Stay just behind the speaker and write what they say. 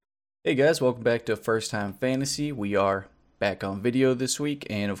Hey guys, welcome back to First Time Fantasy. We are back on video this week,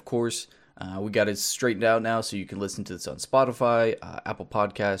 and of course, we got it straightened out now so you can listen to this on Spotify, Apple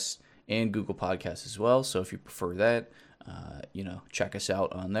Podcasts, and Google Podcasts as well. So if you prefer that, check us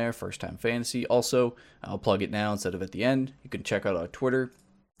out on there, First Time Fantasy. Also, I'll plug it now instead of at the end. You can check out our Twitter.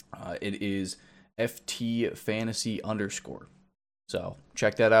 It is FT Fantasy underscore. So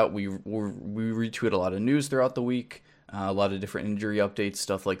check that out. We retweet a lot of news throughout the week, a lot of different injury updates,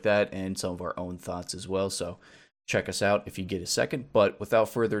 stuff like that, and some of our own thoughts as well. So check us out if you get a second. But without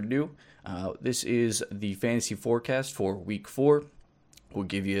further ado, this is the fantasy forecast for week 4. We'll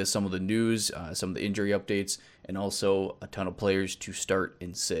give you some of the news, some of the injury updates, and also a ton of players to start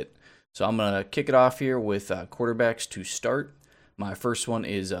and sit. So I'm going to kick it off here with quarterbacks to start. My first one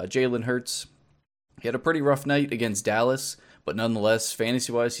is Jalen Hurts. He had a pretty rough night against Dallas, but nonetheless,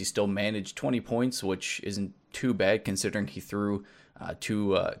 fantasy-wise, he still managed 20 points, which isn't too bad considering he threw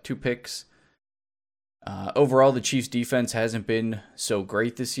two picks. Overall, the Chiefs' defense hasn't been so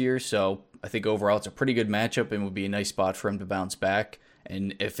great this year, so I think overall it's a pretty good matchup and would be a nice spot for him to bounce back.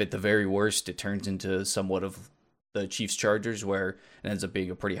 And if at the very worst it turns into somewhat of the Chiefs-Chargers, where it ends up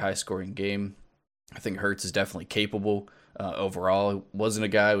being a pretty high-scoring game, I think Hurts is definitely capable. Overall, wasn't a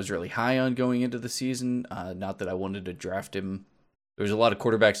guy I was really high on going into the season. Not that I wanted to draft him. There's a lot of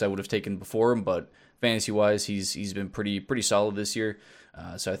quarterbacks I would have taken before him, but fantasy-wise, he's been pretty solid this year.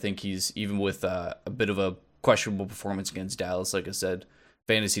 So I think he's, even with a bit of a questionable performance against Dallas, like I said,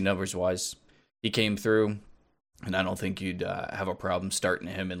 fantasy numbers-wise, he came through, and I don't think you'd have a problem starting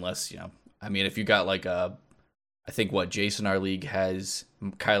him unless, if you got like I think Jason our league has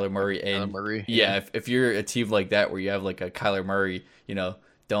Kyler Murray, and Kyler Murray, yeah, if you're a team like that where you have like a Kyler Murray,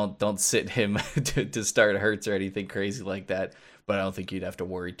 don't sit him to start Hurts or anything crazy like that. But I don't think you'd have to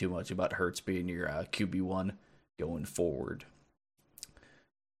worry too much about Hurts being your QB1 going forward.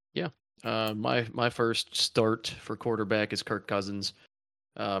 yeah. My first start for quarterback is Kirk Cousins.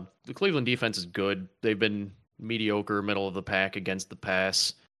 The Cleveland defense is good. They've been mediocre, middle of the pack against the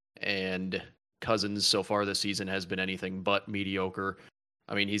pass, and Cousins so far this season has been anything but mediocre.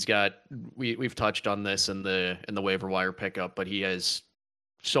 I mean, he's got we've touched on this in the waiver wire pickup, but he has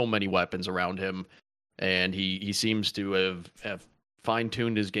so many weapons around him, and he seems to have fine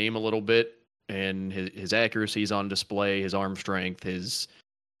tuned his game a little bit, and his accuracy is on display, his arm strength, his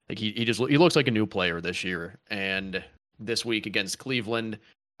like he looks like a new player this year. And this week against Cleveland,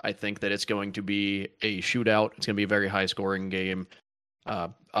 I think that it's going to be a shootout. It's going to be a very high scoring game.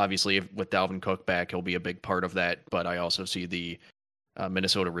 Obviously, with Dalvin Cook back, he'll be a big part of that. But I also see the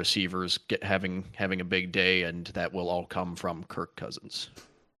Minnesota receivers having a big day, and that will all come from Kirk Cousins.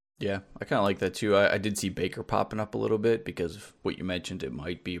 Yeah, I kind of like that too. I did see Baker popping up a little bit because of what you mentioned. It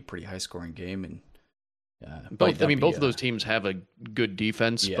might be a pretty high scoring game, and both of those teams have a good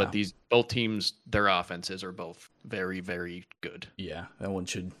defense, yeah. but both teams, their offenses are both very, very good. Yeah, that one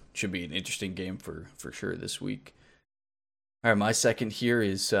should be an interesting game for sure this week. All right, my second here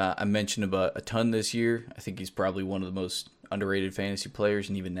is I mentioned about a ton this year. I think he's probably one of the most underrated fantasy players,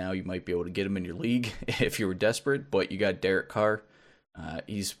 and even now you might be able to get him in your league if you were desperate. But you got Derek Carr.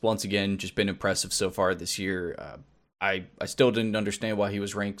 He's once again just been impressive so far this year. I still didn't understand why he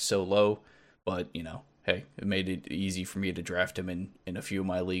was ranked so low, but hey, it made it easy for me to draft him in a few of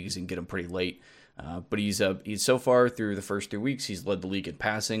my leagues and get him pretty late. But he's so far through the first 3 weeks, he's led the league in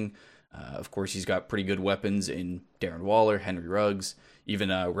passing. Of course, he's got pretty good weapons in Darren Waller, Henry Ruggs, even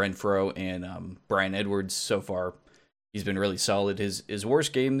Renfro and Bryan Edwards. So far, he's been really solid. His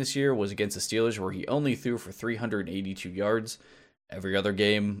worst game this year was against the Steelers, where he only threw for 382 yards. Every other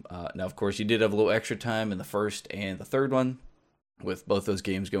game, now of course, he did have a little extra time in the first and the third one, with both those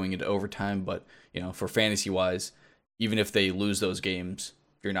games going into overtime. But for fantasy wise, even if they lose those games,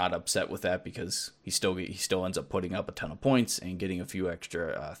 you're not upset with that because he still ends up putting up a ton of points and getting a few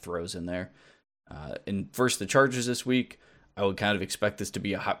extra throws in there. And versus the Chargers this week, I would kind of expect this to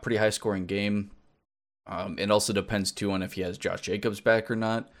be a pretty high scoring game. It also depends too on if he has Josh Jacobs back or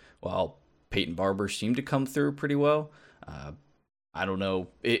not. While Peyton Barber seemed to come through pretty well. I don't know.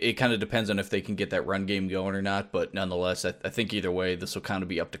 It kind of depends on if they can get that run game going or not. But nonetheless, I think either way, this will kind of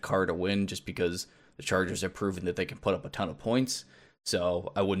be up to Carr to win just because the Chargers have proven that they can put up a ton of points.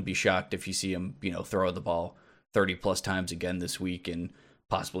 So I wouldn't be shocked if you see him, throw the ball 30 plus times again this week and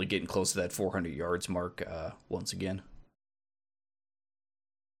possibly getting close to that 400 yards mark once again.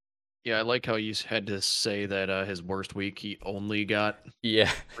 Yeah, I like how you had to say that his worst week he only got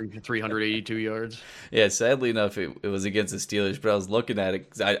 382 yards. Yeah, sadly enough, it was against the Steelers, but I was looking at it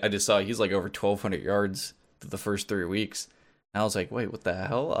because I just saw he's like over 1,200 yards the first 3 weeks. And I was like, wait, what the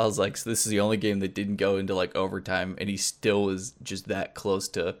hell? I was like, so this is the only game that didn't go into like overtime, and he still is just that close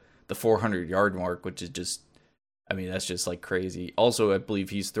to the 400-yard mark, which is just, I mean, that's just like crazy. Also, I believe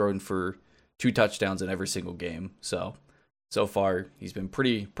he's thrown for 2 touchdowns in every single game. So far he's been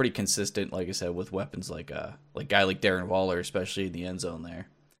pretty consistent, like I said, with weapons like guy like Darren Waller, especially in the end zone there.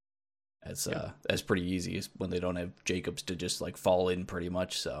 That's pretty easy when they don't have Jacobs to just like fall in pretty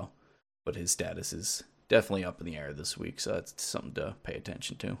much. So, but his status is definitely up in the air this week, so that's something to pay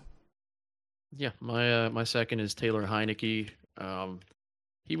attention to. Yeah, my second is Taylor Heineke.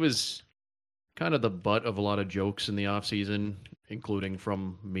 He was kind of the butt of a lot of jokes in the offseason, including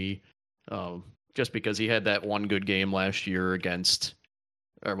from me, just because he had that one good game last year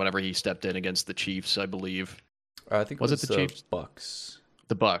or whenever he stepped in against the Chiefs, I believe. I think was it the Chiefs? Bucks.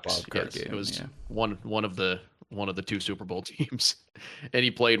 The Bucks. Yes, game, it was one of the 2 Super Bowl teams, and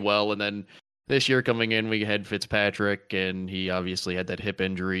he played well. And then this year coming in, we had Fitzpatrick, and he obviously had that hip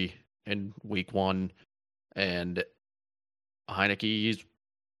injury in week 1. And Heineke,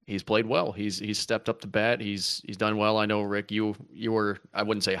 he's played well. He's stepped up to bat. He's done well. I know, Rick, you were, I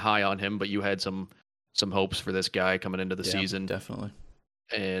wouldn't say high on him, but you had some hopes for this guy coming into the season. Definitely.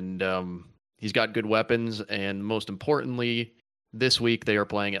 And he's got good weapons, and most importantly, this week they are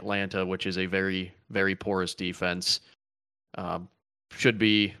playing Atlanta, which is a very, very porous defense. Should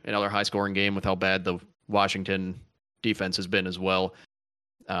be another high-scoring game with how bad the Washington defense has been as well.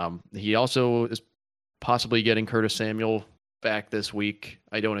 He also is possibly getting Curtis Samuel back this week.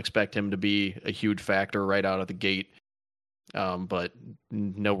 I don't expect him to be a huge factor right out of the gate, but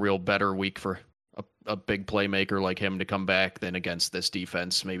no real better week for a big playmaker like him to come back than against this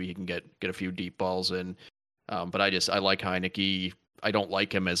defense. Maybe he can get a few deep balls in. But I like Heineke. I don't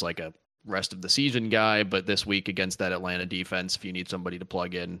like him as like a rest of the season guy, but this week against that Atlanta defense, if you need somebody to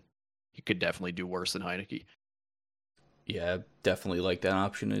plug in, he could definitely do worse than Heineke. Yeah, definitely like that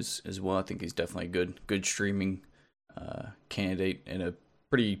option as well. I think he's definitely a good streaming candidate in a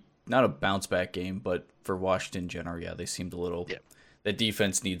pretty, not a bounce back game, but for Washington in general, yeah, they seemed a little. Yeah. The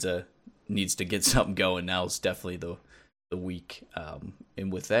defense needs to get something going. Now is definitely the week.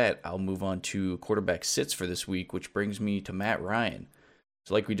 And with that, I'll move on to quarterback sits for this week, which brings me to Matt Ryan.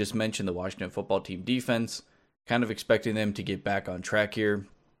 So like we just mentioned, the Washington football team defense, kind of expecting them to get back on track here.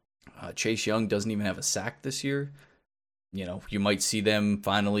 Chase Young doesn't even have a sack this year. You know, you might see them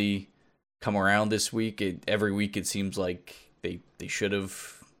finally come around this week. Every week it seems like they should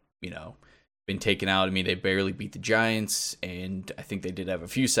have, been taken out. I mean, they barely beat the Giants, and I think they did have a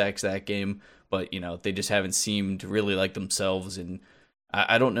few sacks that game, but, they just haven't seemed really like themselves. And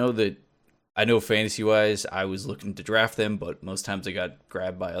I don't know that, I know fantasy-wise, I was looking to draft them, but most times they got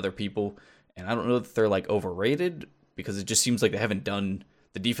grabbed by other people. And I don't know that they're, overrated, because it just seems like they haven't done,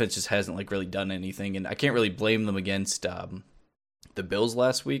 the defense just hasn't, really done anything. And I can't really blame them against the Bills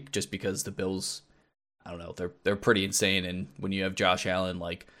last week, just because the Bills, I don't know, they're pretty insane. And when you have Josh Allen,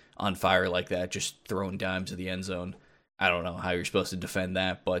 on fire like that, just throwing dimes to the end zone, I don't know how you're supposed to defend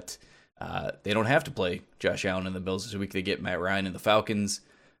that. But they don't have to play Josh Allen and the Bills this week. They get Matt Ryan and the Falcons.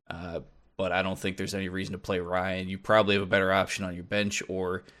 But I don't think there's any reason to play Ryan. You probably have a better option on your bench,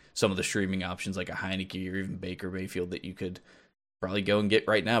 or some of the streaming options like a Heineke or even Baker Mayfield that you could probably go and get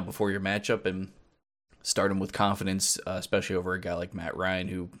right now before your matchup and start him with confidence, especially over a guy like Matt Ryan,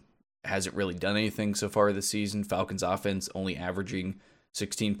 who hasn't really done anything so far this season. Falcons offense only averaging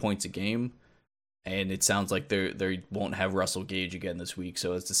 16 points a game, and it sounds like they won't have Russell Gage again this week.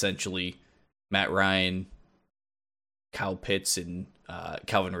 So it's essentially Matt Ryan, Kyle Pitts, and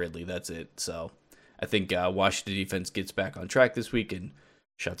Calvin Ridley. That's it. So I think Washington defense gets back on track this week and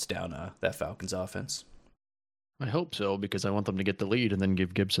shuts down that Falcons offense. I hope so, because I want them to get the lead and then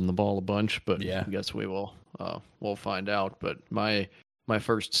give Gibson the ball a bunch. But yeah, I guess we will. We'll find out. But my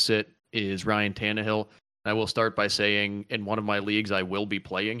first sit is Ryan Tannehill. I will start by saying, in one of my leagues, I will be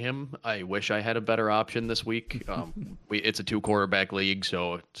playing him. I wish I had a better option this week. It's a 2-quarterback league,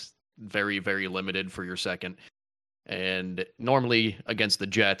 so it's very, very limited for your second. And normally against the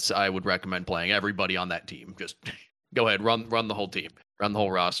Jets, I would recommend playing everybody on that team. Just go ahead, run the whole team, run the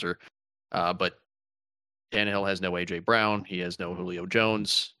whole roster. But Tannehill has no A.J. Brown. He has no Julio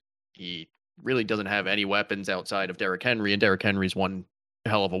Jones. He really doesn't have any weapons outside of Derrick Henry, and Derrick Henry's one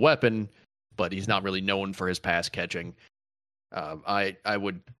hell of a weapon, but he's not really known for his pass catching. I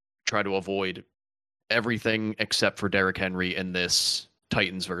would try to avoid everything except for Derrick Henry in this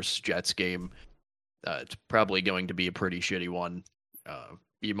Titans versus Jets game. It's probably going to be a pretty shitty one.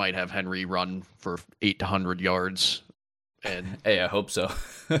 You might have Henry run for 800 yards. And hey, I hope so.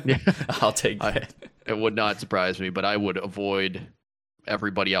 Yeah, I'll take that. It would not surprise me, but I would avoid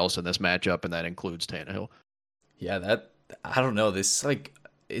everybody else in this matchup, and that includes Tannehill. Yeah, I don't know. This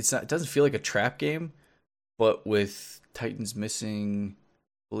it doesn't feel like a trap game, but with Titans missing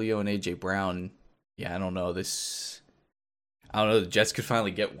Julio and AJ Brown. Yeah, I don't know. I don't know. The Jets could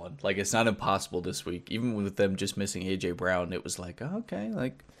finally get one. Like, it's not impossible this week. Even with them just missing AJ Brown, it was like, oh, okay,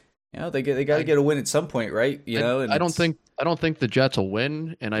 like, they got to get a win at some point, right? And I don't think the Jets will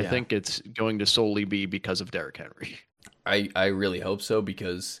win, and I Yeah. think it's going to solely be because of Derrick Henry. I really hope so,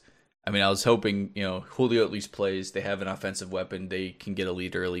 because I mean, I was hoping, Julio at least plays. They have an offensive weapon. They can get a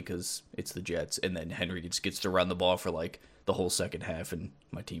lead early because it's the Jets, and then Henry just gets to run the ball for like the whole second half, and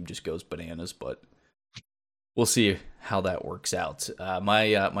my team just goes bananas. But we'll see how that works out.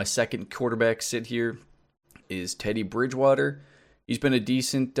 My second quarterback sit here is Teddy Bridgewater. He's been a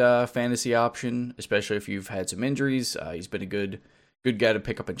decent fantasy option, especially if you've had some injuries. He's been a good guy to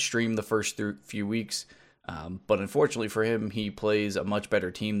pick up and stream the first few weeks. But unfortunately for him, he plays a much better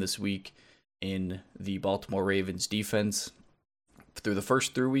team this week in the Baltimore Ravens defense. Through the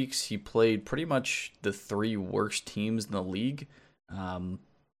first 3 weeks, he played pretty much the 3 worst teams in the league. I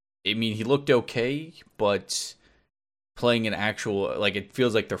mean, he looked okay, but playing an actual, like, it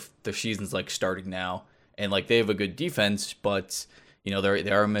feels like their season's like starting now, and like they have a good defense, but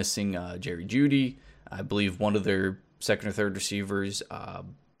they are missing Jerry Jeudy. I believe one of their second or third receivers,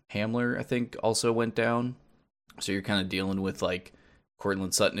 Hamler, I think, also went down. So you're kind of dealing with like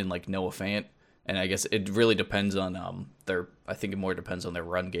Cortland Sutton and like Noah Fant. And I guess it really depends on I think it more depends on their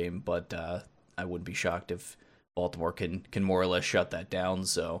run game, but I wouldn't be shocked if Baltimore can more or less shut that down.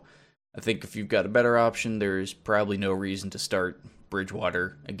 So I think if you've got a better option, there's probably no reason to start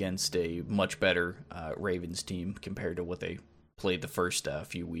Bridgewater against a much better Ravens team compared to what they played the first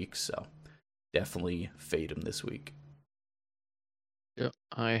few weeks. So definitely fade him this week. Yep.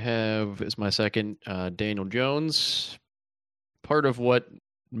 I have as my second Daniel Jones. Part of what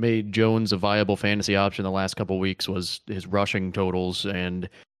made Jones a viable fantasy option the last couple of weeks was his rushing totals, and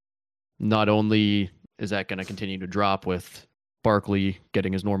not only is that going to continue to drop with Barkley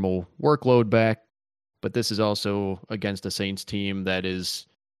getting his normal workload back, but this is also against a Saints team that is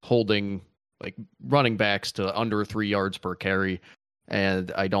holding like running backs to under 3 yards per carry,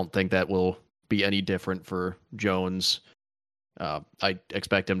 and I don't think that will be any different for Jones. I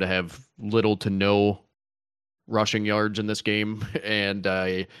expect him to have little to no rushing yards in this game, and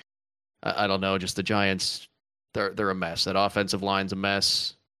I don't know, just the Giants, they're a mess. That offensive line's a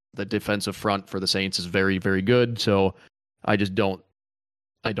mess. The defensive front for the Saints is very, very good. So I don't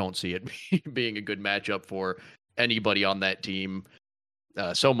see it being a good matchup for anybody on that team.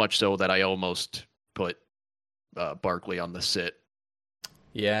 So much so that I almost put Barkley on the sit.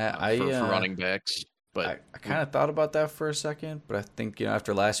 Yeah, for running backs. But I kind of thought about that for a second, but I think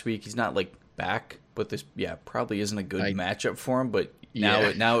after last week, he's not like back. But this, probably isn't a good matchup for him. But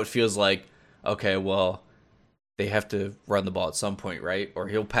now it feels like, okay, well, they have to run the ball at some point, right? Or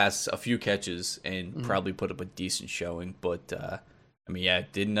he'll pass a few catches and probably put up a decent showing. But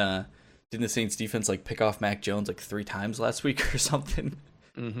didn't the Saints defense like pick off Mac Jones like 3 times last week or something?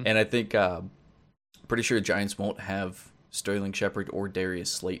 Mm-hmm. And I think pretty sure the Giants won't have Sterling Shepard or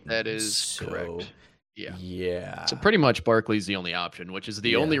Darius Slayton. That is correct. Yeah. So pretty much Barkley's the only option, which is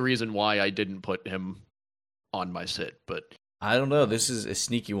the only reason why I didn't put him on my sit. But I don't know. This is a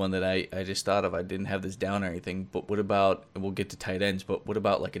sneaky one that I just thought of. I didn't have this down or anything. But what about, and we'll get to tight ends, but what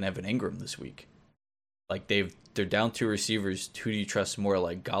about like an Evan Ingram this week? Like they're down 2 receivers. Who do you trust more,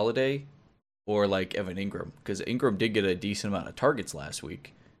 like Golladay or like Evan Ingram? Because Ingram did get a decent amount of targets last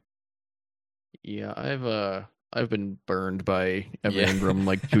week. Yeah, I've been burned by Evan Ingram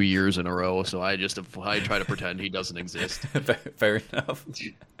like 2 years in a row, so I try to pretend he doesn't exist. Fair enough.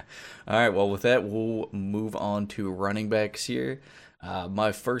 All right, well, with that, we'll move on to running backs here.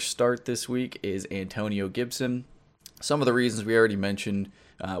 My first start this week is Antonio Gibson. Some of the reasons we already mentioned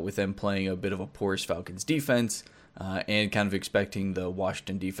with them playing a bit of a porous Falcons defense and kind of expecting the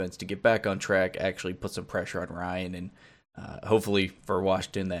Washington defense to get back on track, actually put some pressure on Ryan, and hopefully for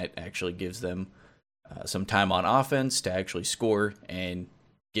Washington that actually gives them some time on offense to actually score and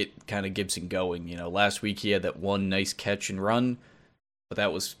get kind of Gibson going. Last week he had that one nice catch and run, but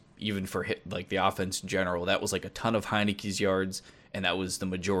that was even for like the offense in general. That was like a ton of Heineke's yards, and that was the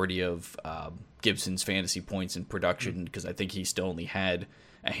majority of Gibson's fantasy points in production, because I think he still only had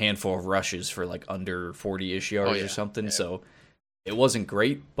a handful of rushes for like under 40-ish yards or something. Yeah. So it wasn't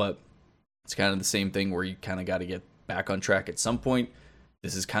great, but it's kind of the same thing where you kind of got to get back on track at some point.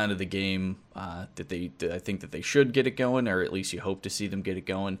 This is kind of the game that I think that they should get it going, or at least you hope to see them get it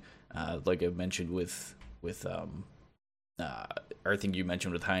going. Like I mentioned I think you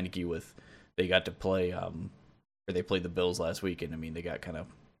mentioned with Heineke, they got to play, or they played the Bills last week, and I mean they got kind of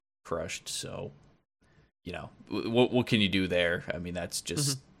crushed. So, what can you do there? I mean that's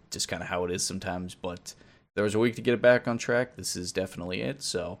just kind of how it is sometimes. But there was a week to get it back on track. This is definitely it.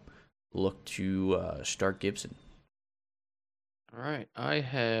 So look to start Gibson. All right. I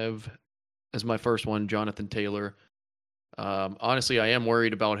have as my first one Jonathan Taylor. Honestly, I am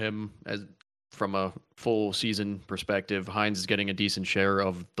worried about him as from a full season perspective. Hines is getting a decent share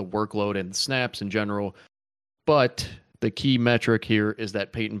of the workload and snaps in general, but the key metric here is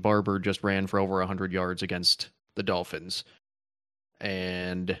that Peyton Barber just ran for over 100 yards against the Dolphins,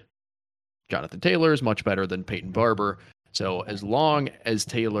 and Jonathan Taylor is much better than Peyton Barber. So as long as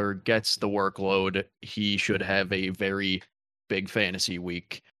Taylor gets the workload, he should have a very big fantasy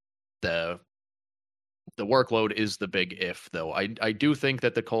week. The workload is the big if, though. I do think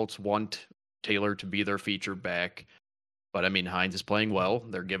that the Colts want Taylor to be their feature back, but I mean Hines is playing well.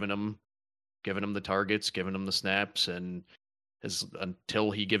 They're giving him the targets, giving him the snaps, and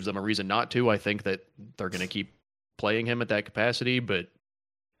until he gives them a reason not to, I think that they're going to keep playing him at that capacity. But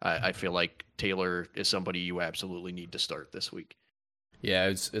I feel like Taylor is somebody you absolutely need to start this week. Yeah,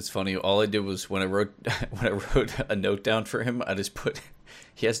 it's funny. All I did was when I wrote a note down for him, I just put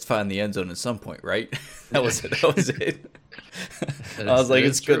he has to find the end zone at some point, right? That was it. That was it. I was like,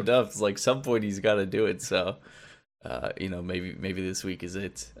 it's good enough. It's like some point he's got to do it. So, maybe this week is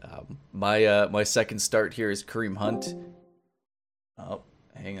it. My second start here is Kareem Hunt. Oh,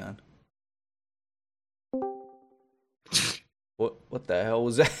 hang on. What the hell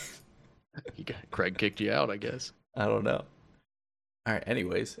was that? Craig kicked you out, I guess. I don't know. All right.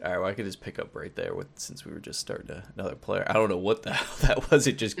 Anyways, all right. Well, I could just pick up right there since we were just starting another player. I don't know what the hell that was.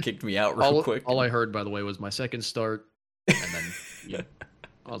 It just kicked me out real quick. All I heard, by the way, was my second start, and then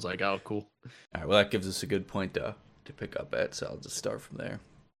I was like, "Oh, cool." All right. Well, that gives us a good point to pick up at. So I'll just start from there.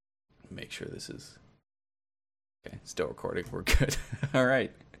 Make sure this is okay. Still recording. We're good. All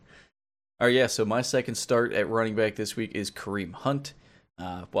right. All right. Yeah. So my second start at running back this week is Kareem Hunt.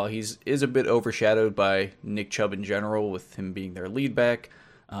 While he's a bit overshadowed by Nick Chubb in general, with him being their lead back,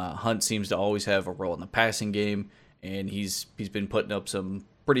 Hunt seems to always have a role in the passing game, and he's been putting up some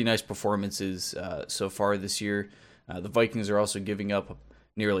pretty nice performances so far this year. The Vikings are also giving up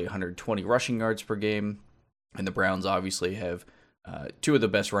nearly 120 rushing yards per game, and the Browns obviously have two of the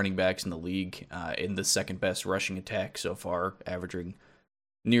best running backs in the league, in the second best rushing attack so far, averaging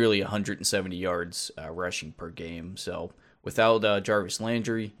nearly 170 yards rushing per game. So without Jarvis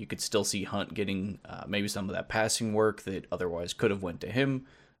Landry, you could still see Hunt getting maybe some of that passing work that otherwise could have went to him.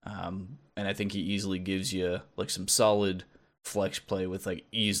 And I think he easily gives you like some solid flex play with like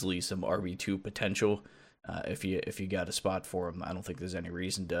easily some RB2 potential. If you got a spot for him, I don't think there's any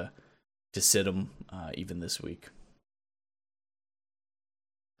reason to sit him even this week.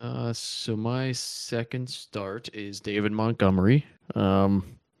 So my second start is David Montgomery.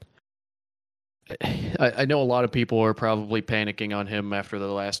 I know a lot of people are probably panicking on him after the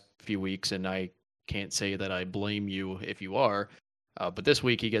last few weeks, and I can't say that I blame you if you are. But this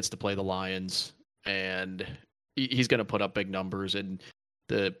week he gets to play the Lions, and he's going to put up big numbers, and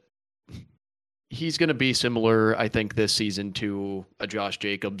he's going to be similar, I think, this season to a Josh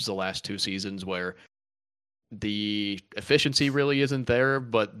Jacobs the last two seasons, where the efficiency really isn't there,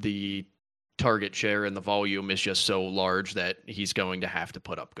 but the target share and the volume is just so large that he's going to have to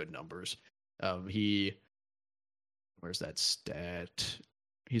put up good numbers. Where's that stat?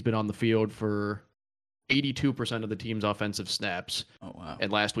 He's been on the field for 82% of the team's offensive snaps. Oh, wow.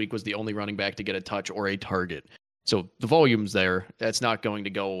 And last week was the only running back to get a touch or a target. So the volume's there. That's not going to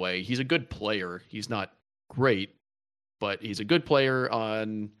go away. He's a good player. He's not great, but he's a good player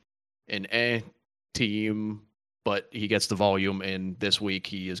on an team, but he gets the volume, and this week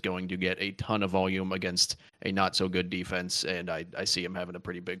he is going to get a ton of volume against a not so good defense, and I see him having a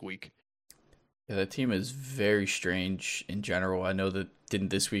pretty big week. Yeah, that team is very strange in general. I know that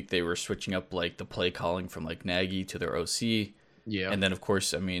this week they were switching up like the play calling from like Nagy to their OC. Yeah. And then of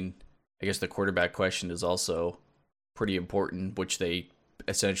course, I guess the quarterback question is also pretty important, which they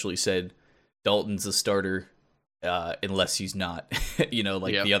essentially said Dalton's the starter unless he's not,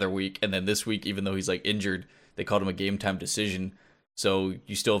 the other week. And then this week, even though he's like injured, they called him a game time decision. So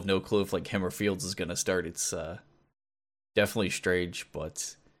you still have no clue if like him or Fields is going to start. It's definitely strange,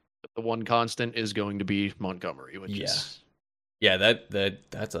 but the one constant is going to be Montgomery, which is... Yeah,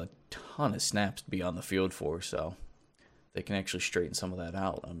 that's a ton of snaps to be on the field for, so they can actually straighten some of that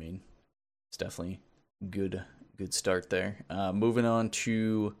out. I mean, it's definitely good start there. Moving on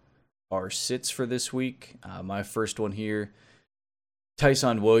to our sits for this week. My first one here,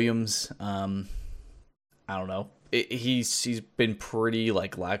 Tyson Williams. I don't know. He's been pretty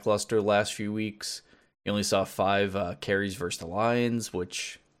like lackluster the last few weeks. He only saw 5 carries versus the Lions,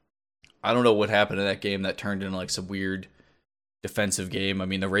 which I don't know what happened in that game that turned into like some weird defensive game. I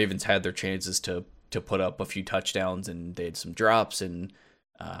mean, the Ravens had their chances to to put up a few touchdowns, and they had some drops and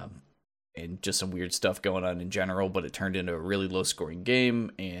just some weird stuff going on in general, but it turned into a really low scoring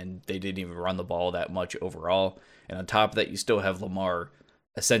game, and they didn't even run the ball that much overall. And on top of that, you still have Lamar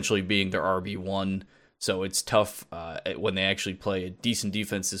essentially being their RB1. So it's tough when they actually play a decent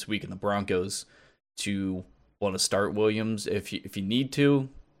defense this week in the Broncos to want to start Williams. If you need to,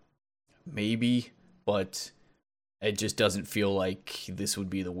 maybe, but it just doesn't feel like this would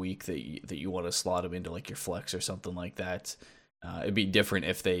be the week that you want to slot him into like your flex or something like that. It'd be different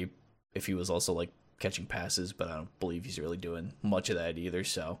if he was also like catching passes, but I don't believe he's really doing much of that either.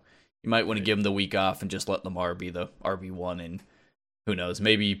 So you might want to give him the week off and just let Lamar be the RB1, and who knows,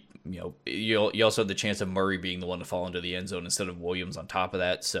 maybe, you also have the chance of Murray being the one to fall into the end zone instead of Williams on top of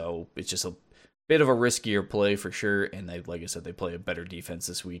that. So it's just a bit of a riskier play for sure. And like I said, they play a better defense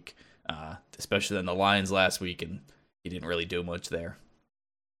this week, especially than the Lions last week, and he didn't really do much there.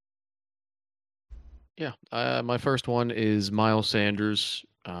 Yeah, my first one is Miles Sanders.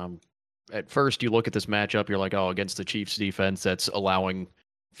 At first, you look at this matchup, you're like, oh, against the Chiefs defense that's allowing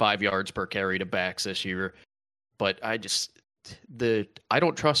 5 yards per carry to backs this year. But I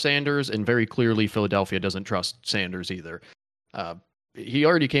don't trust Sanders, and very clearly Philadelphia doesn't trust Sanders either. He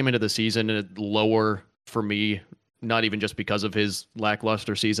already came into the season lower for me, not even just because of his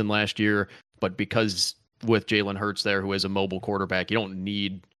lackluster season last year, but because with Jalen Hurts there, who is a mobile quarterback, you don't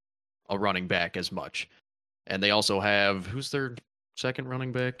need a running back as much. And they also have, who's their second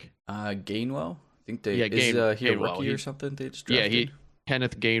running back? Gainwell. I think he Gainwell. A rookie or something? They just drafted?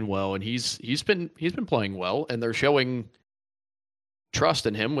 Kenneth Gainwell, and he's been playing well, and they're showing trust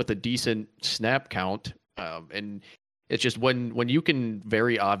in him with a decent snap count. And it's just when you can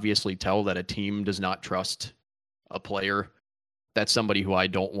very obviously tell that a team does not trust a player, that's somebody who I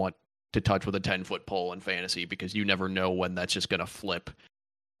don't want to touch with a 10-foot pole in fantasy, because you never know when that's just going to flip.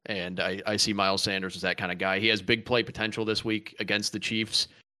 And I see Miles Sanders as that kind of guy. He has big play potential this week against the Chiefs.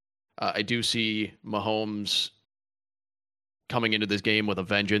 I do see Mahomes coming into this game with a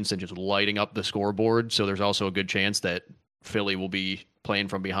vengeance and just lighting up the scoreboard. So there's also a good chance that Philly will be playing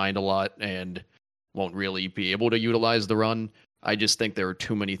from behind a lot and won't really be able to utilize the run. I just think there are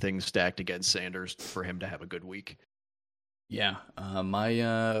too many things stacked against Sanders for him to have a good week. Yeah,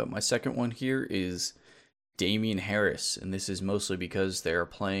 my second one here is Damian Harris, and this is mostly because they're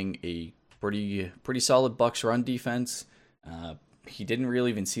playing a pretty solid Bucs run defense. He didn't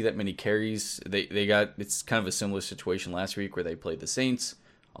really even see that many carries. It's kind of a similar situation last week where they played the Saints,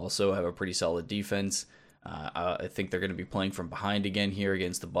 also have a pretty solid defense. I think they're going to be playing from behind again here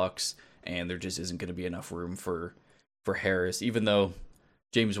against the Bucs, and there just isn't going to be enough room for Harris. Even though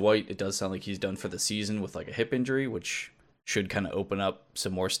James White, it does sound like he's done for the season with like a hip injury, which should kind of open up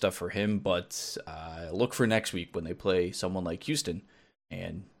some more stuff for him. But look for next week when they play someone like Houston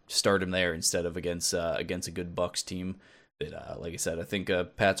and start him there instead of against a good Bucs team. That, like I said, I think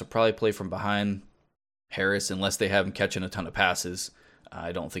Pats will probably play from behind Harris unless they have him catching a ton of passes.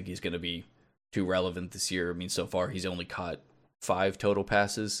 I don't think he's going to be too relevant this year. I mean, so far he's only caught 5 total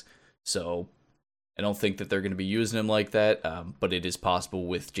passes, so I don't think that they're going to be using him like that. But it is possible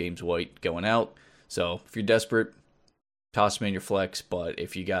with James White going out. So if you're desperate, toss him in your flex. But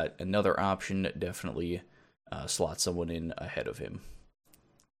if you got another option, definitely slot someone in ahead of him.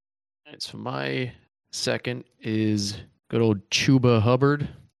 All right, so my second is good old Chuba Hubbard.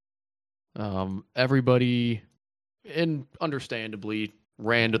 Everybody, and understandably,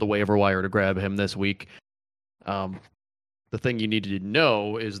 ran to the waiver wire to grab him this week. The thing you need to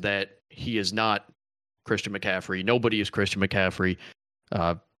know is that he is not Christian McCaffrey. Nobody is Christian McCaffrey.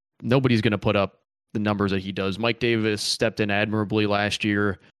 Nobody's going to put up the numbers that he does. Mike Davis stepped in admirably last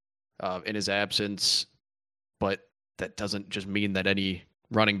year in his absence, but that doesn't just mean that any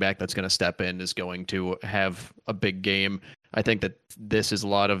running back that's going to step in is going to have a big game. I think that this is a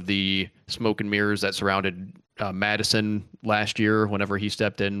lot of the smoke and mirrors that surrounded Madison last year whenever he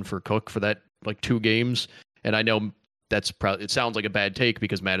stepped in for Cook for that like 2 games. And I know that's probably, it sounds like a bad take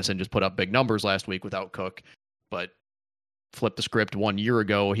because Madison just put up big numbers last week without Cook, but flip the script 1 year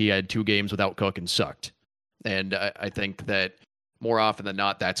ago, he had 2 games without Cook and sucked. And I think that more often than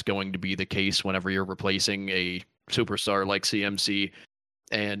not, that's going to be the case whenever you're replacing a superstar like CMC.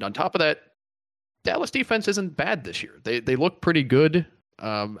 And on top of that, Dallas defense isn't bad this year. They look pretty good.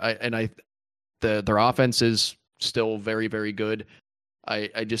 Their offense is still very, very good.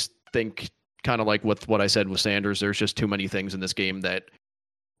 I just think, kind of like with what I said with Sanders, there's just too many things in this game that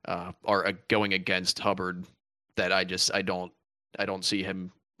are going against Hubbard that I don't see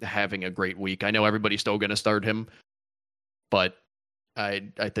him having a great week. I know everybody's still going to start him, but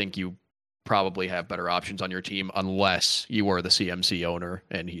I think you probably have better options on your team unless you are the CMC owner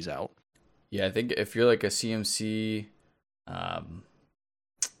and he's out. Yeah, I think if you're like a CMC, um,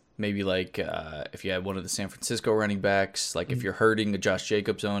 maybe like if you had one of the San Francisco running backs, like if you're hurting a Josh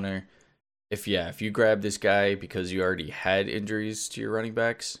Jacobs owner, if you grab this guy because you already had injuries to your running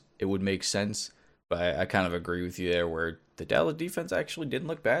backs, it would make sense. But I kind of agree with you there, where the Dallas defense actually didn't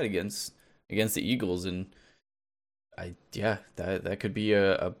look bad against the Eagles, and that could be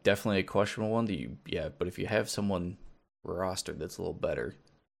a definitely a questionable one. But if you have someone rostered that's a little better,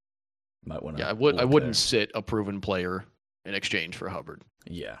 you might want to. Yeah, I wouldn't sit a proven player in exchange for Hubbard.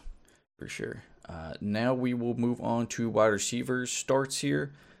 Yeah, for sure. Now we will move on to wide receivers starts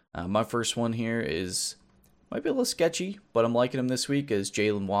here. My first one here might be a little sketchy, but I'm liking him this week as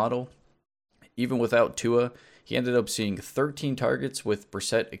Jalen Waddle. Even without Tua, he ended up seeing 13 targets with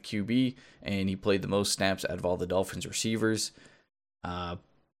Brissett at QB, and he played the most snaps out of all the Dolphins receivers.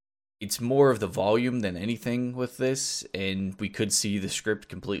 It's more of the volume than anything with this, and we could see the script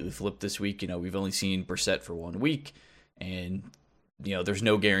completely flip this week. We've only seen Brissett for 1 week, and there's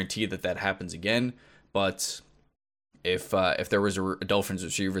no guarantee that happens again. But if there was a Dolphins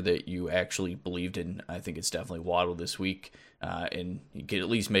receiver that you actually believed in, I think it's definitely Waddle this week, and you could at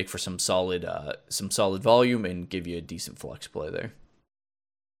least make for some solid volume and give you a decent flex play there.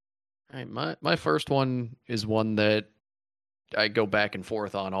 All right, my first one is one that I go back and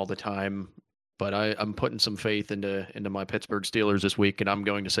forth on all the time, but I'm putting some faith into my Pittsburgh Steelers this week, and I'm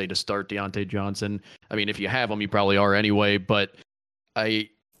going to say to start Diontae Johnson. I mean, if you have him, you probably are anyway, but I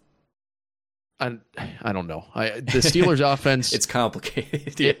don't know. The Steelers offense, it's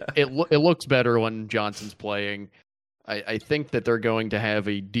complicated. Yeah. It looks better when Johnson's playing. I think that they're going to have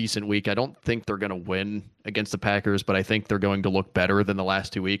a decent week. I don't think they're going to win against the Packers, but I think they're going to look better than the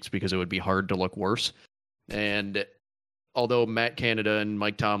last 2 weeks because it would be hard to look worse. And although Matt Canada and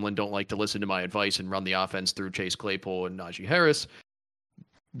Mike Tomlin don't like to listen to my advice and run the offense through Chase Claypool and Najee Harris,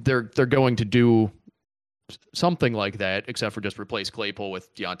 they're going to do something like that, except for just replace Claypool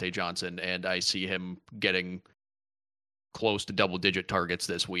with Diontae Johnson, and I see him getting close to double-digit targets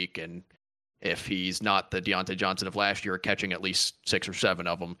this week, and if he's not the Diontae Johnson of last year, catching at least 6 or 7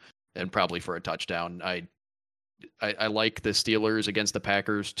 of them, and probably for a touchdown. I like the Steelers against the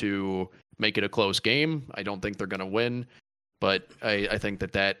Packers to make it a close game. I don't think they're going to win, but I think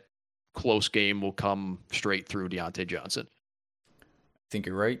that close game will come straight through Diontae Johnson. I think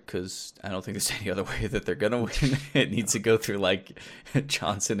you're right, because I don't think there's any other way that they're going to win. It needs to go through like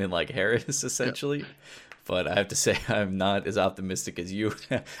Johnson and like Harris, essentially. Yep. But I have to say, I'm not as optimistic as you.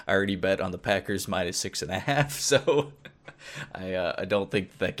 I already bet on the Packers -6.5, so I don't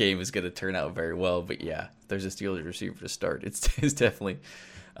think that game is going to turn out very well. But yeah, there's a Steelers receiver to start. It's definitely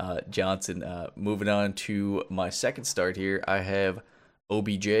Johnson. Moving on to my second start here, I have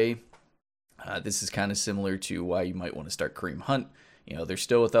OBJ. This is kind of similar to why you might want to start Kareem Hunt. They're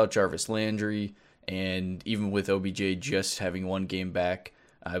still without Jarvis Landry, and even with OBJ just having 1 game back,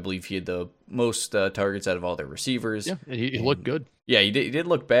 I believe he had the most targets out of all their receivers. Yeah, and he looked good. Yeah, he did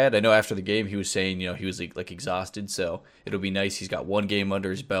look bad. I know after the game he was saying, he was like exhausted, so it'll be nice. He's got 1 game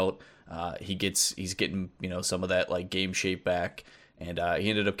under his belt. He's getting some of that like game shape back, and he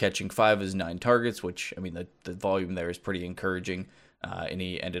ended up catching 5 of his 9 targets, which I mean the volume there is pretty encouraging, and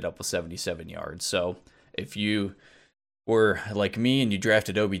he ended up with 77 yards. So if you were like me and you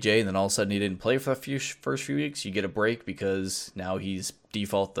drafted OBJ and then all of a sudden he didn't play for the first few weeks, you get a break because now he's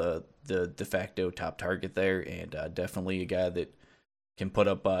default the de facto top target there, and definitely a guy that can put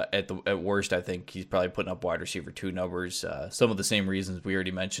up at worst, I think he's probably putting up wide receiver 2 numbers. Some of the same reasons we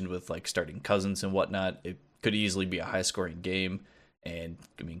already mentioned with like starting Cousins and whatnot. It could easily be a high scoring game, and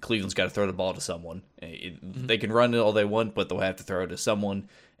I mean Cleveland's got to throw the ball to someone. They can run it all they want, but they'll have to throw it to someone,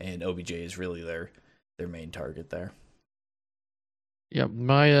 and OBJ is really their main target there. Yeah,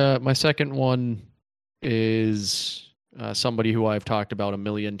 my second one is somebody who I've talked about a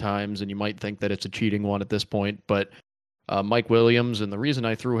million times, and you might think that it's a cheating one at this point, but Mike Williams. And the reason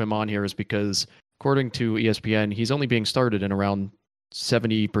I threw him on here is because, according to ESPN, he's only being started in around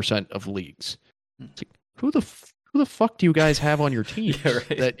 70% of leagues. Like, who the fuck do you guys have on your team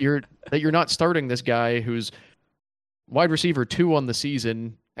that you're not starting this guy who's wide receiver 2 on the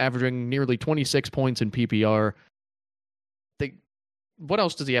season, averaging nearly 26 points in PPR? What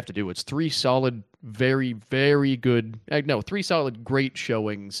else does he have to do? It's 3 solid, very, very good. 3 solid, great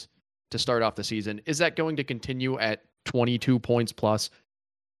showings to start off the season. Is that going to continue at 22 points plus?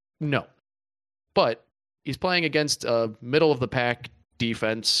 No. But he's playing against a middle of the pack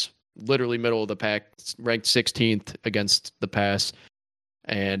defense, literally middle of the pack, ranked 16th against the pass.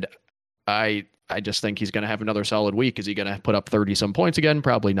 And I just think he's going to have another solid week. Is he going to put up 30 some points again?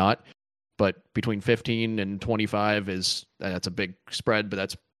 Probably not. But between 15 and 25 that's a big spread, but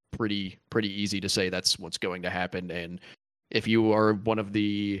that's pretty easy to say that's what's going to happen. And if you are one of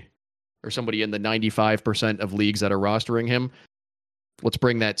the or somebody in the 95% of leagues that are rostering him, let's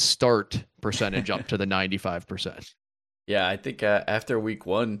bring that start percentage up to the 95%. Yeah, I think after week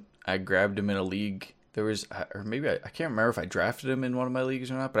 1, I grabbed him in a league. There was, or maybe I can't remember if I drafted him in one of my leagues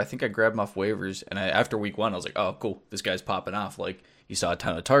or not, but I think I grabbed him off waivers. And after week 1, I was like, oh, cool, this guy's popping off. Like, he saw a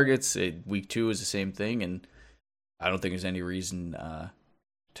ton of targets. Week 2 is the same thing, and I don't think there's any reason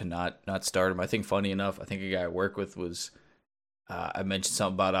to not start him. I think, funny enough, I think a guy I work with was. I mentioned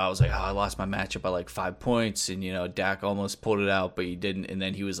something about I was like, oh, I lost my matchup by like 5 points, and Dak almost pulled it out, but he didn't. And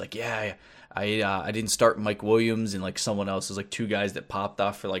then he was like, yeah, I didn't start Mike Williams and like someone else. There's like 2 guys that popped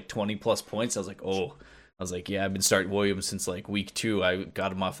off for like 20 plus points. I was like, oh, yeah, I've been starting Williams since like week 2. I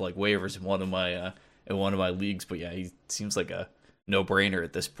got him off like waivers in one of my leagues, but yeah, he seems like a no brainer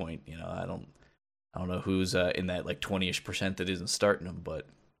at this point. I don't know who's in that like 20ish% that isn't starting him, but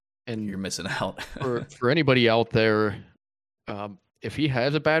and you're missing out. for anybody out there. If he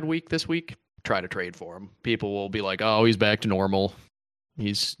has a bad week this week, try to trade for him. People will be like, oh, he's back to normal.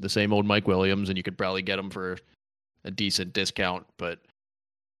 He's the same old Mike Williams, and you could probably get him for a decent discount. But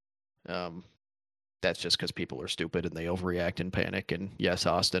that's just because people are stupid and they overreact and panic. And yes,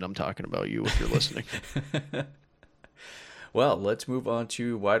 Austin, I'm talking about you if you're listening. Well, let's move on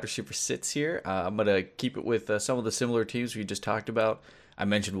to wide receiver sits here. I'm going to keep it with some of the similar teams we just talked about. I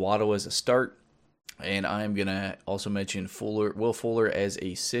mentioned Waddle as a start. And I'm going to also mention Will Fuller as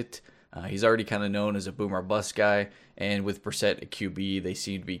a sit. He's already kind of known as a boomer bust guy. And with Brissett at QB, they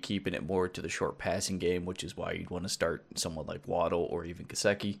seem to be keeping it more to the short passing game, which is why you'd want to start someone like Waddle or even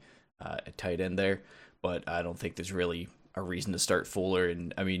Gesicki at tight end there. But I don't think there's really a reason to start Fuller.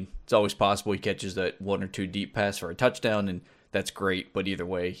 And I mean, it's always possible he catches that 1 or 2 deep pass for a touchdown, and that's great. But either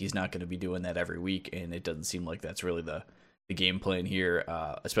way, he's not going to be doing that every week. And it doesn't seem like that's really the game plan here,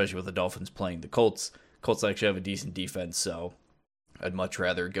 especially with the Dolphins playing the Colts. Colts actually have a decent defense, so I'd much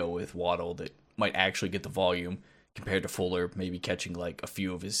rather go with Waddle that might actually get the volume compared to Fuller, maybe catching like a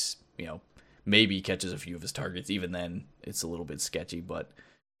few of his, maybe catches a few of his targets. Even then, it's a little bit sketchy, but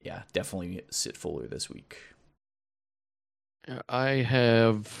yeah, definitely sit Fuller this week. I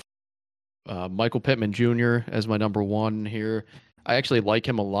have Michael Pittman Jr. as my number 1 here. I actually like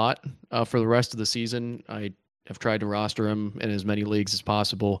him a lot for the rest of the season. I have tried to roster him in as many leagues as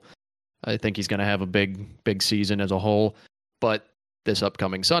possible. I think he's going to have a big season as a whole. But this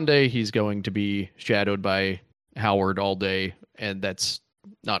upcoming Sunday, he's going to be shadowed by Howard all day, and that's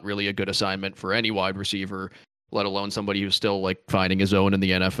not really a good assignment for any wide receiver, let alone somebody who's still like finding his own in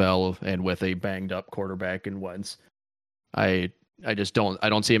the NFL and with a banged up quarterback in Wentz. I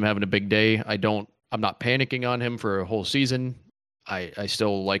don't see him having a big day. I'm not panicking on him for a whole season. I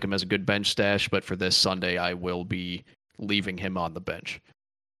still like him as a good bench stash, but for this Sunday, I will be leaving him on the bench.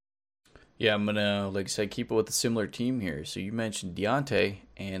 Yeah, I'm going to, like I said, keep it with a similar team here. So you mentioned Deontay,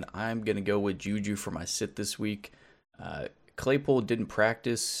 and I'm going to go with Juju for my sit this week. Claypool didn't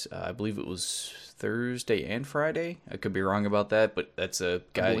practice. I believe it was Thursday and Friday. I could be wrong about that, but that's a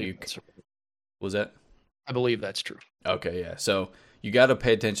guy Was that? I believe that's true. Okay, yeah. So you got to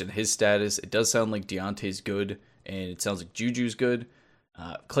pay attention to his status. It does sound like Deontay's good, and it sounds like Juju's good.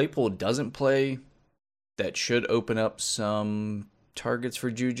 Claypool doesn't play. That should open up some targets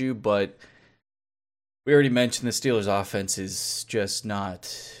for Juju, but we already mentioned the Steelers' offense is just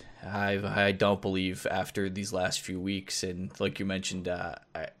not. I don't believe after these last few weeks, and like you mentioned,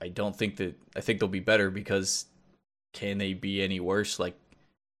 I don't think that. I think they'll be better because can they be any worse? Like,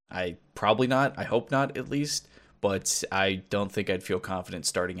 I probably not. I hope not, at least. But I don't think I'd feel confident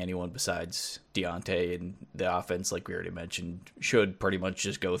starting anyone besides Deontay, and the offense, like we already mentioned, should pretty much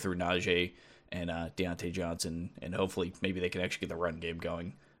just go through Najee and Deontay Johnson, and hopefully maybe they can actually get the run game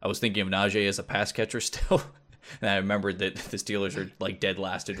going. I was thinking of Najee as a pass catcher still, and I remembered that the Steelers are like dead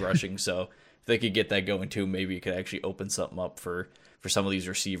last in rushing, so if they could get that going too, maybe it could actually open something up for some of these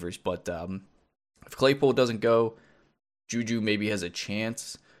receivers. But if Claypool doesn't go, Juju maybe has a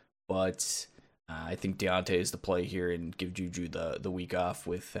chance, but I think Deontay is the play here and give Juju the week off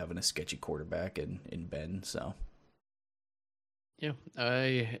with having a sketchy quarterback in Ben. So yeah,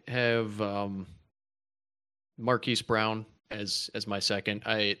 I have Marquise Brown as my second.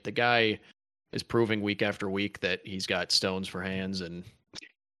 The guy is proving week after week that he's got stones for hands, and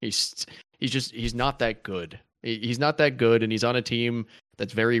he's not that good. He's not that good, and he's on a team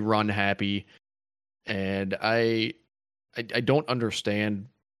that's very run happy. And I don't understand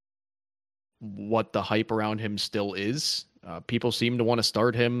what the hype around him still is. People seem to want to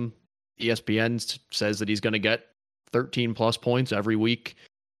start him. ESPN says that he's going to get 13 plus points every week.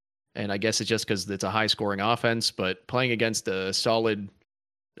 And I guess it's just because it's a high scoring offense, but playing against a solid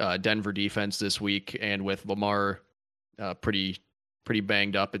Denver defense this week, and with Lamar pretty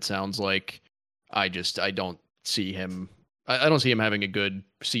banged up, it sounds like. I don't see him. I don't see him having a good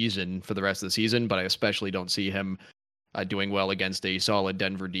season for the rest of the season, but I especially don't see him doing well against a solid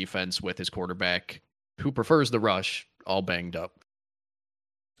Denver defense with his quarterback who prefers the rush, all banged up.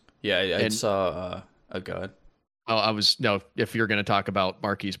 Yeah, I saw. Go ahead. Oh, no. If you're going to talk about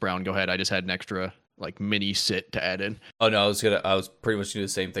Marquise Brown, go ahead. I just had an extra like mini sit to add in. Oh no, I was pretty much doing the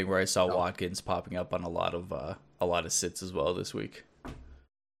same thing where I saw Watkins popping up on a lot of sits as well this week.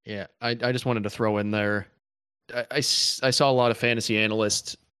 Yeah, I just wanted to throw in there. I saw a lot of fantasy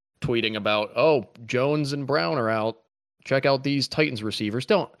analysts tweeting about, oh, Jones and Brown are out. Check out these Titans receivers.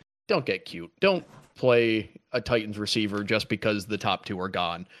 Don't get cute. Don't play a Titans receiver just because the top two are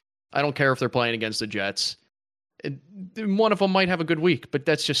gone. I don't care if they're playing against the Jets. One of them might have a good week, but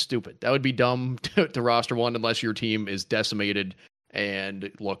that's just stupid. That would be dumb to roster one unless your team is decimated and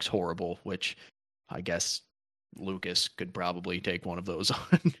it looks horrible, which I guess Lucas could probably take one of those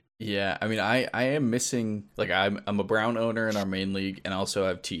on. Yeah, I mean, I am missing, like, I'm a Brown owner in our main league and also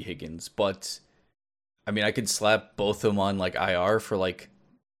have T. Higgins, but I mean, I could slap both of them on like IR for like,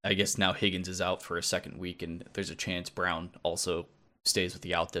 I guess now Higgins is out for a second week and there's a chance Brown also stays with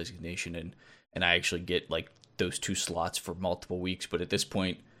the out designation and I actually get like those two slots for multiple weeks. But at this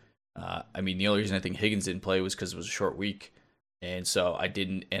point, I mean, the only reason I think Higgins didn't play was because it was a short week. And so I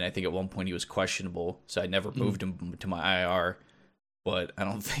didn't, and I think at one point he was questionable. So I never moved him to my IR. But I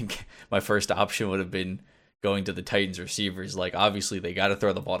don't think my first option would have been going to the Titans receivers. Like, obviously, they got to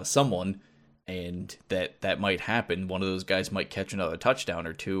throw the ball to someone, and that might happen. One of those guys might catch another touchdown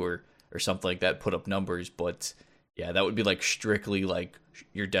or two or something like that, put up numbers. But yeah, that would be like strictly like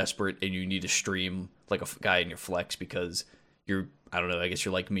you're desperate and you need to stream like a guy in your flex because I don't know, I guess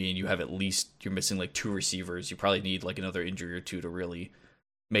you're like me and you have you're missing like two receivers. You probably need like another injury or two to really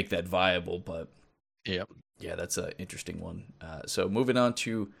make that viable. But yeah, that's an interesting one. So moving on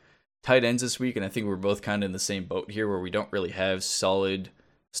to tight ends this week, and I think we're both kind of in the same boat here where we don't really have solid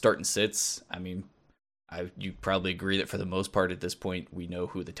start and sits. I mean, you probably agree that for the most part at this point, we know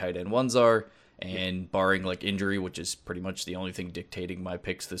who the tight end ones are, and barring like injury, which is pretty much the only thing dictating my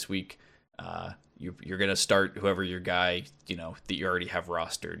picks this week, you're going to start whoever your guy, that you already have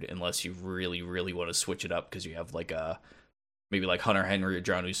rostered, unless you really, really want to switch it up because you have like maybe like Hunter Henry or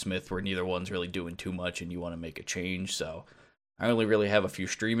Jonnu Smith where neither one's really doing too much and you want to make a change. So I only really have a few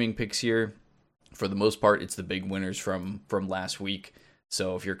streaming picks here. For the most part, it's the big winners from last week.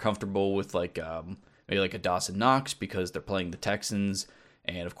 So if you're comfortable with like maybe like a Dawson Knox because they're playing the Texans,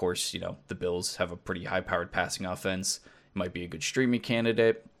 and of course, the Bills have a pretty high-powered passing offense, it might be a good streaming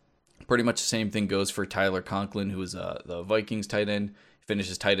candidate. Pretty much the same thing goes for Tyler Conklin, who is the Vikings tight end. He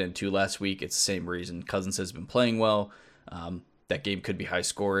finished as tight end 2 last week. It's the same reason. Cousins has been playing well. That game could be high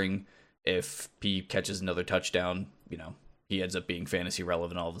scoring. If he catches another touchdown, he ends up being fantasy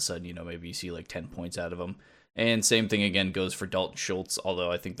relevant all of a sudden. Maybe you see like 10 points out of him. And same thing again goes for Dalton Schultz,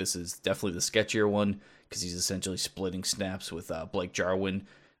 although I think this is definitely the sketchier one because he's essentially splitting snaps with Blake Jarwin.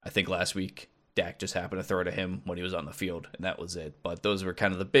 I think last week Dak just happened to throw to him when he was on the field, and that was it. But those were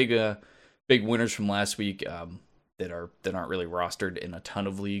kind of the big winners from last week that aren't really rostered in a ton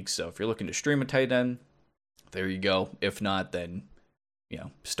of leagues. So if you're looking to stream a tight end, there you go. If not, then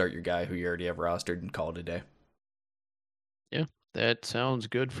start your guy who you already have rostered and call it a day. Yeah, that sounds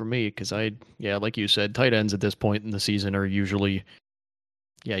good for me because like you said, tight ends at this point in the season are usually,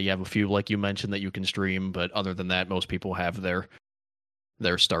 you have a few like you mentioned that you can stream, but other than that, most people have their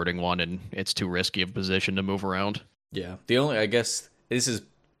starting one, and it's too risky of a position to move around. Yeah, I guess this is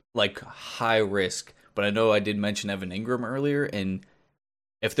like high risk, but I know I did mention Evan Ingram earlier, and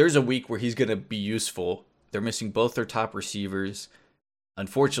if there's a week where he's going to be useful, they're missing both their top receivers.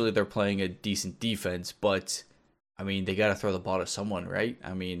 Unfortunately, they're playing a decent defense, but I mean, they got to throw the ball to someone, right?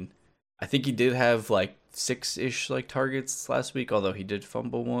 I mean, I think he did have like 6-ish like targets last week, although he did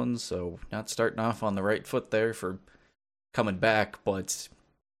fumble one, so not starting off on the right foot there for coming back. But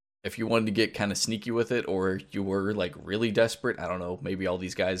if you wanted to get kind of sneaky with it, or you were like really desperate, I don't know, maybe all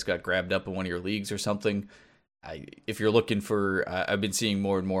these guys got grabbed up in one of your leagues or something. If you're looking for, I've been seeing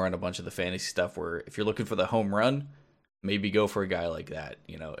more and more on a bunch of the fantasy stuff where if you're looking for the home run, maybe go for a guy like that.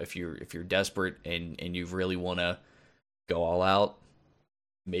 If you're desperate and you really want to go all out,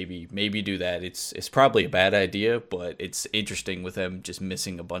 maybe do that. It's probably a bad idea, but it's interesting with them just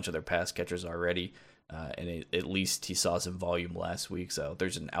missing a bunch of their pass catchers already. And at least he saw some volume last week, so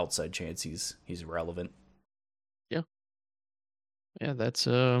there's an outside chance he's relevant. Yeah, that's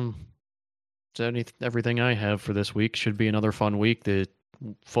everything I have for this week. Should be another fun week. The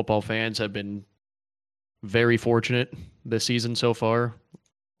football fans have been very fortunate this season so far.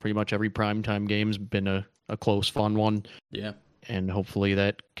 pretty much every primetime game's been a close, fun one. Yeah. And hopefully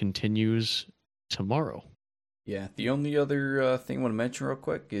that continues tomorrow. Yeah, the only other thing I want to mention real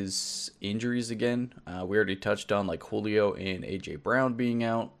quick is injuries again. We already touched on like Julio and AJ Brown being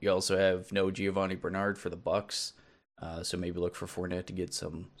out. You also have no Giovanni Bernard for the Bucks, so maybe look for Fournette to get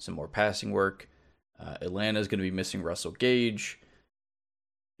some more passing work. Atlanta's going to be missing Russell Gage.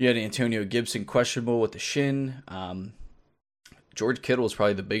 You had Antonio Gibson questionable with the shin. George Kittle is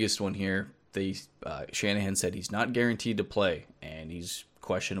probably the biggest one here. Shanahan said he's not guaranteed to play, and he's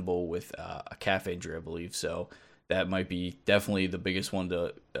questionable with a calf injury, I believe. So that might be definitely the biggest one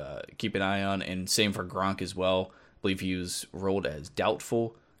to keep an eye on. And same for Gronk as well. I believe he was rolled as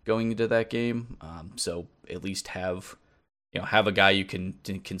doubtful going into that game. So at least have a guy you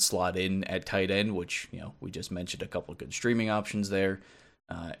can slot in at tight end, which we just mentioned a couple of good streaming options there.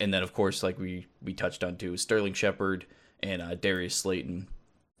 And then of course, like we touched on too, Sterling Shepard and Darius Slayton,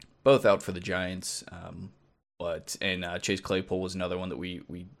 both out for the Giants. But Chase Claypool was another one that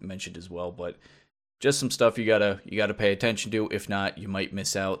we mentioned as well. But just some stuff you gotta pay attention to. If not, you might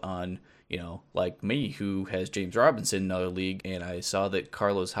miss out on like me, who has James Robinson in another league, and I saw that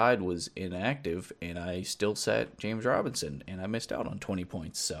Carlos Hyde was inactive, and I still sat James Robinson, and I missed out on 20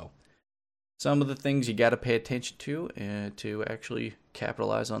 points. So some of the things you gotta pay attention to actually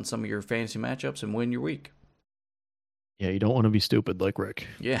capitalize on some of your fantasy matchups and win your week. Yeah, you don't want to be stupid like Rick.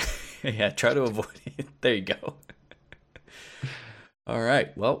 Yeah, yeah. Try to avoid it. There you go. All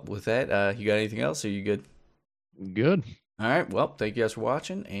right. Well, with that, you got anything else? Or are you good? Good. All right. Well, thank you guys for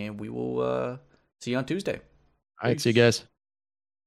watching, and we will see you on Tuesday. All right. See you guys.